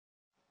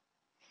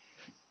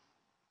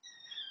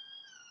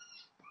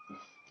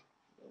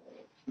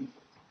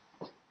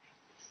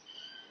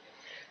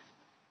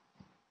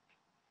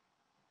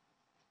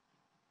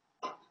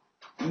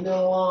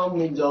No,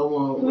 I don't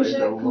want. Can we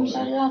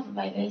show the other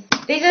babies?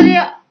 These are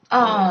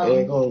the...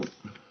 Here you go.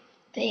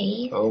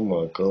 These Oh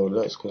my god,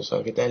 that's got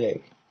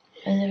psychedelic.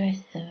 are the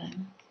rest of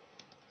them.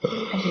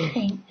 I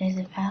think there's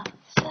about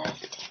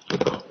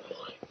 30.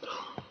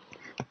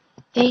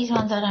 These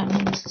ones I don't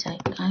want to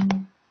take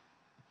home.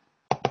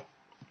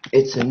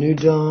 It's a new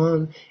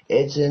dawn,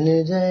 it's a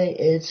new day,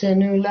 it's a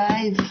new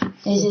life.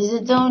 This is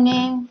the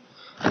dawning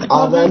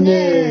Of a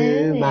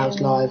new mouse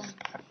life.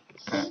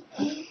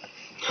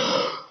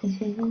 This is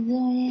the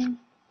dawning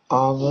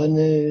Of a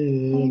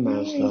new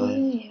mouse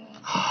life.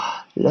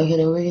 Look at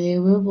the wiggly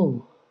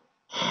wibble.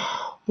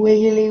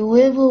 Wiggly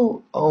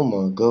wibble. Oh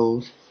my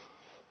god.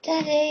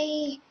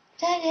 Daddy,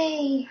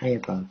 Daddy. Hey,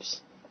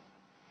 Bubs.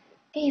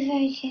 Be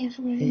very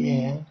careful with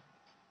me. Yeah.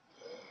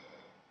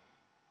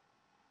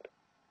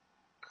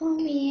 Call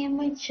me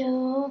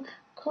immature,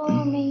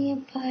 call me a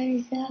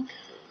poser.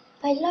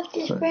 I love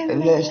this It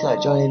looks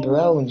like Johnny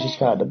Burrell and just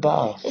got out the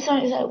bath. This one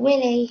looks like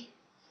Willy.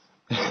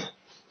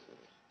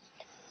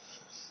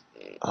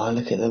 Oh,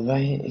 look at the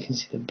vein. You can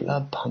see the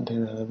blood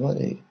pumping out of the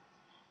body.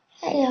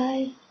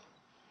 Hello.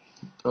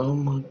 Oh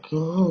my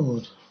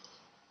god.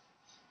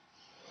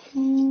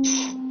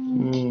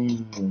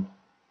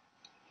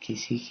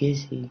 Kissy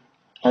kissy.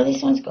 Oh,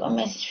 this one's got a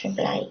message for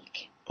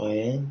Blake. I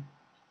am.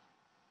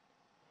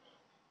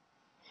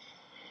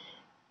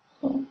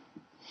 Oh.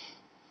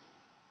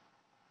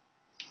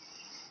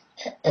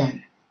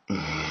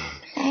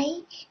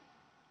 Blake,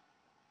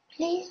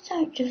 please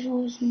don't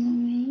divorce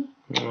Mummy.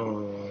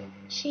 Oh.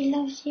 She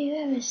loves you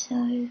ever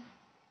so.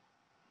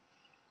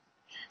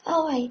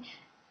 Oh,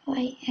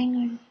 wait, hang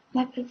on.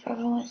 My big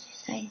brother wants to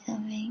say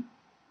something.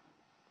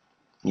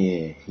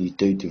 Yeah, you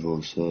do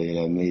divorce her,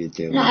 you'll have me to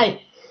deal with. No.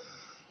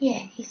 Yeah,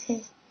 he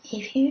says,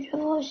 if you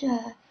divorce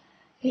her,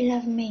 you'll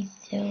have me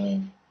to deal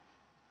with.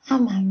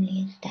 I'm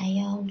only a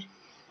day old.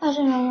 I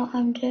don't know what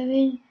I'm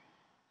doing,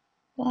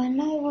 but I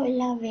know what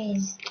love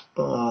is.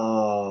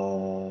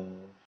 Oh.